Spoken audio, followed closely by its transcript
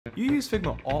You use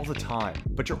Figma all the time,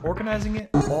 but you're organizing it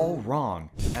all wrong.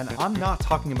 And I'm not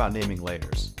talking about naming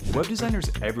layers. Web designers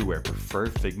everywhere prefer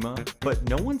Figma, but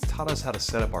no one's taught us how to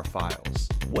set up our files.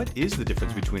 What is the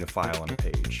difference between a file and a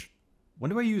page?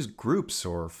 When do I use groups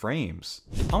or frames?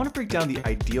 I want to break down the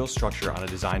ideal structure on a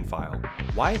design file,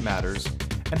 why it matters,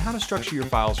 and how to structure your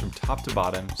files from top to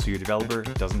bottom so your developer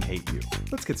doesn't hate you.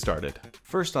 Let's get started.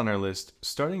 First on our list,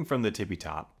 starting from the tippy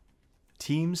top,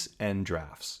 teams and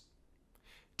drafts.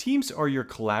 Teams are your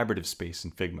collaborative space in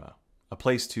Figma, a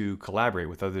place to collaborate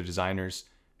with other designers,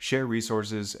 share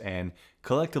resources, and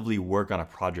collectively work on a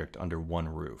project under one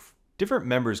roof. Different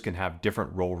members can have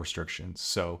different role restrictions,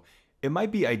 so it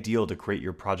might be ideal to create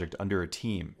your project under a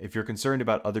team if you're concerned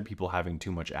about other people having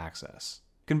too much access.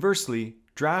 Conversely,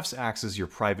 drafts acts as your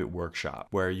private workshop,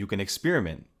 where you can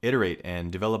experiment, iterate,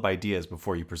 and develop ideas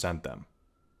before you present them.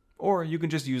 Or you can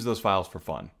just use those files for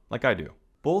fun, like I do.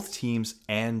 Both teams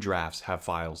and drafts have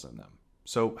files in them.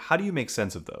 So how do you make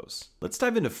sense of those? Let's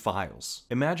dive into files.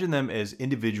 Imagine them as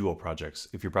individual projects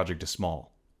if your project is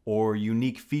small, or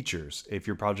unique features if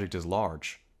your project is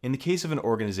large. In the case of an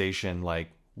organization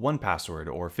like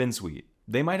 1Password or FinSuite,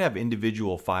 they might have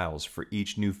individual files for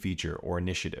each new feature or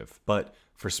initiative. But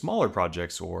for smaller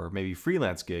projects or maybe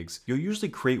freelance gigs, you'll usually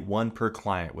create one per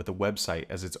client with a website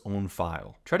as its own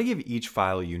file. Try to give each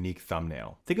file a unique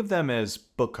thumbnail. Think of them as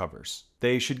book covers.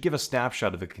 They should give a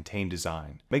snapshot of the contained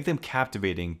design, make them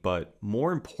captivating, but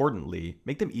more importantly,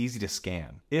 make them easy to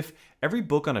scan. If every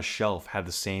book on a shelf had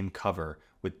the same cover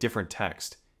with different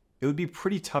text, it would be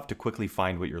pretty tough to quickly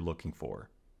find what you're looking for.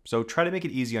 So try to make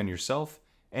it easy on yourself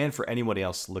and for anybody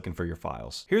else looking for your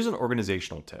files. Here's an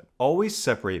organizational tip. Always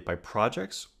separate by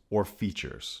projects or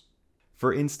features.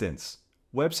 For instance,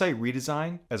 website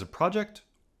redesign as a project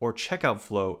or checkout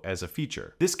flow as a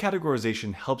feature. This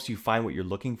categorization helps you find what you're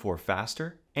looking for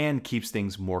faster and keeps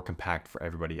things more compact for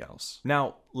everybody else.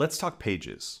 Now, let's talk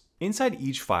pages. Inside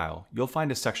each file, you'll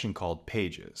find a section called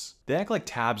Pages. They act like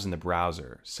tabs in the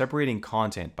browser, separating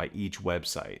content by each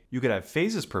website. You could have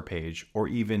phases per page or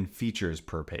even features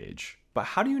per page. But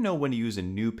how do you know when to use a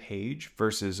new page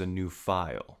versus a new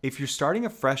file? If you're starting a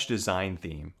fresh design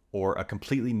theme or a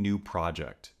completely new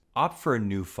project, opt for a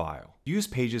new file. Use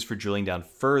Pages for drilling down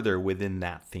further within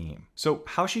that theme. So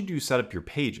how should you set up your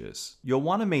pages? You'll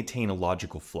want to maintain a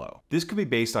logical flow. This could be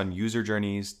based on user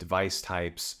journeys, device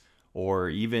types, or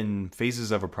even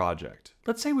phases of a project.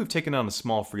 Let's say we've taken on a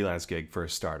small freelance gig for a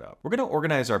startup. We're going to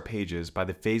organize our pages by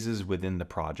the phases within the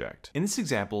project. In this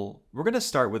example, we're going to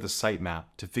start with a sitemap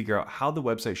to figure out how the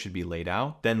website should be laid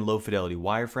out, then low fidelity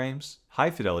wireframes,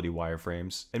 high fidelity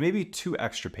wireframes, and maybe 2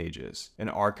 extra pages. An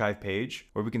archive page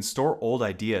where we can store old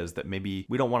ideas that maybe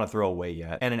we don't want to throw away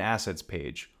yet, and an assets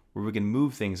page where we can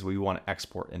move things we want to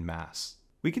export en masse.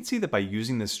 We can see that by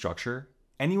using this structure,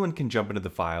 anyone can jump into the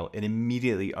file and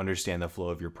immediately understand the flow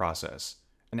of your process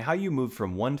and how you move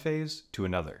from one phase to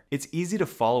another. It's easy to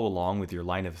follow along with your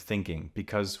line of thinking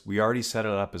because we already set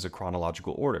it up as a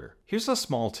chronological order. Here's a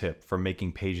small tip for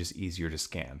making pages easier to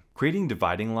scan. Creating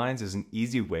dividing lines is an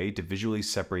easy way to visually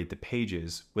separate the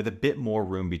pages with a bit more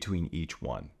room between each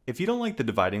one. If you don't like the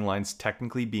dividing lines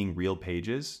technically being real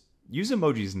pages, use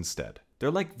emojis instead. They're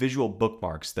like visual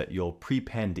bookmarks that you'll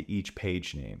pre-pen to each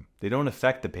page name. They don't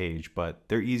affect the page, but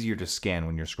they're easier to scan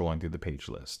when you're scrolling through the page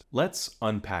list. Let's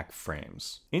unpack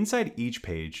frames. Inside each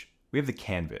page, we have the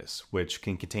canvas, which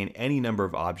can contain any number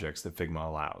of objects that Figma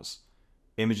allows.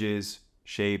 Images,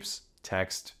 shapes,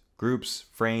 text, groups,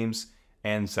 frames,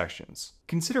 and sections.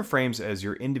 Consider frames as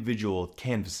your individual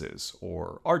canvases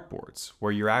or artboards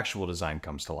where your actual design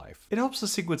comes to life. It helps to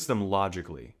sequence them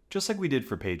logically, just like we did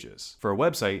for pages. For a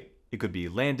website, it could be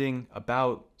landing,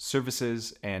 about,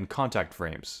 services, and contact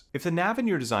frames. If the nav in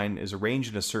your design is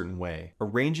arranged in a certain way,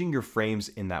 arranging your frames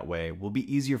in that way will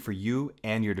be easier for you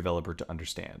and your developer to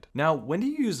understand. Now, when do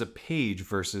you use a page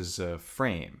versus a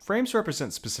frame? Frames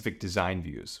represent specific design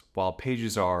views, while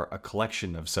pages are a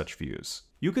collection of such views.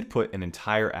 You could put an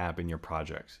entire app in your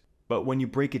project, but when you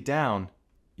break it down,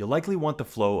 you'll likely want the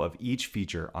flow of each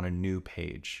feature on a new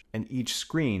page, and each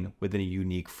screen within a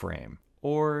unique frame.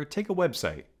 Or take a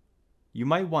website. You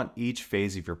might want each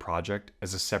phase of your project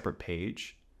as a separate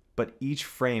page, but each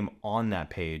frame on that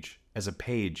page as a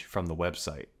page from the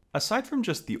website. Aside from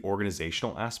just the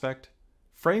organizational aspect,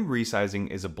 frame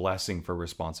resizing is a blessing for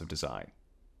responsive design.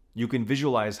 You can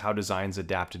visualize how designs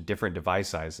adapt to different device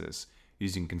sizes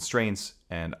using constraints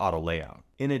and auto layout.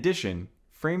 In addition,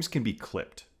 frames can be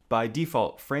clipped. By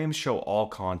default, frames show all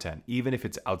content even if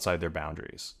it's outside their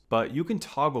boundaries, but you can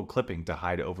toggle clipping to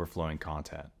hide overflowing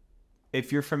content.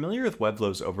 If you're familiar with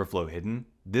Webflow's overflow hidden,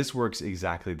 this works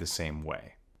exactly the same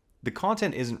way. The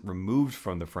content isn't removed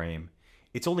from the frame,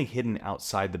 it's only hidden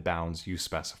outside the bounds you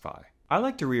specify. I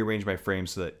like to rearrange my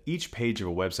frames so that each page of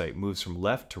a website moves from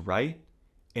left to right,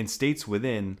 and states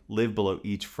within live below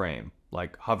each frame,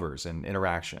 like hovers and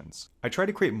interactions. I try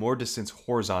to create more distance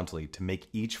horizontally to make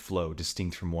each flow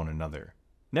distinct from one another.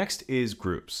 Next is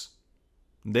groups.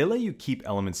 They let you keep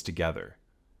elements together.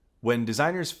 When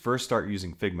designers first start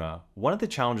using Figma, one of the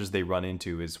challenges they run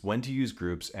into is when to use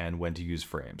groups and when to use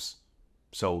frames.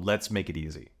 So let's make it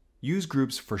easy. Use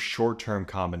groups for short-term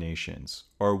combinations,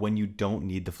 or when you don't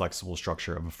need the flexible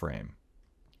structure of a frame.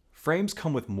 Frames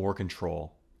come with more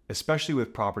control, especially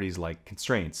with properties like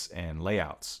constraints and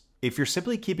layouts. If you're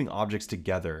simply keeping objects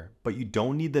together, but you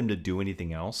don't need them to do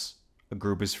anything else, a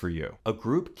group is for you. A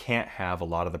group can't have a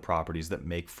lot of the properties that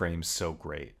make frames so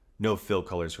great. No fill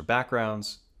colors for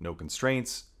backgrounds, no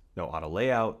constraints, no auto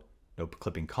layout, no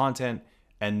clipping content,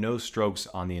 and no strokes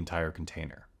on the entire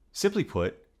container. Simply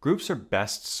put, groups are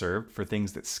best served for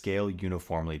things that scale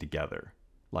uniformly together,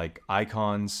 like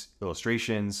icons,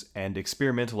 illustrations, and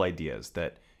experimental ideas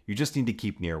that you just need to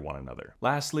keep near one another.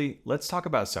 Lastly, let's talk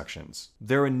about sections.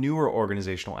 They're a newer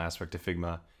organizational aspect of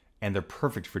Figma, and they're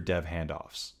perfect for dev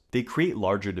handoffs. They create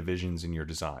larger divisions in your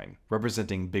design,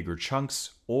 representing bigger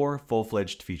chunks or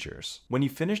full-fledged features. When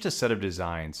you've finished a set of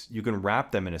designs, you can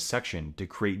wrap them in a section to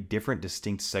create different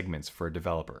distinct segments for a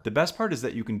developer. The best part is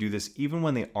that you can do this even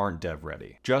when they aren't dev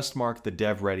ready. Just mark the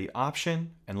dev ready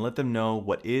option and let them know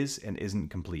what is and isn't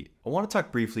complete. I want to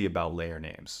talk briefly about layer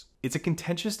names. It's a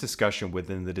contentious discussion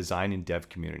within the design and dev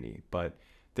community, but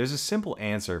there's a simple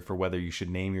answer for whether you should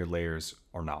name your layers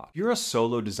or not. If you're a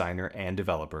solo designer and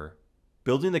developer,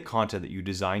 building the content that you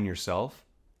design yourself,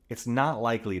 it's not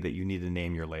likely that you need to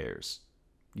name your layers.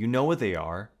 You know what they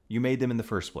are, you made them in the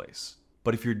first place.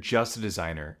 But if you're just a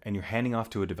designer and you're handing off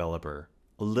to a developer,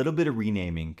 a little bit of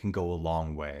renaming can go a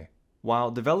long way. While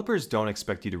developers don't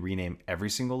expect you to rename every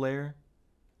single layer,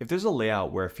 if there's a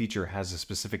layout where a feature has a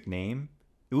specific name,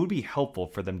 it would be helpful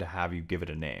for them to have you give it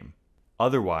a name.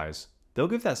 Otherwise, they'll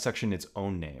give that section its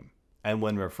own name, and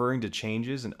when referring to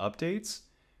changes and updates,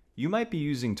 you might be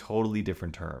using totally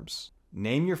different terms.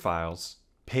 Name your files,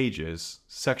 pages,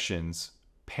 sections,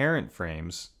 parent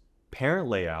frames, parent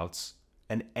layouts,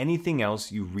 and anything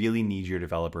else you really need your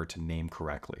developer to name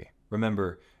correctly.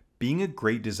 Remember, being a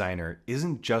great designer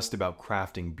isn't just about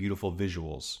crafting beautiful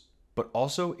visuals, but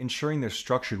also ensuring they're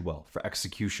structured well for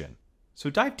execution. So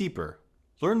dive deeper,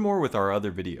 learn more with our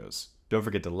other videos. Don't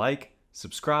forget to like,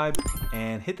 subscribe,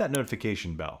 and hit that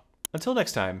notification bell. Until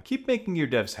next time, keep making your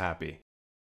devs happy.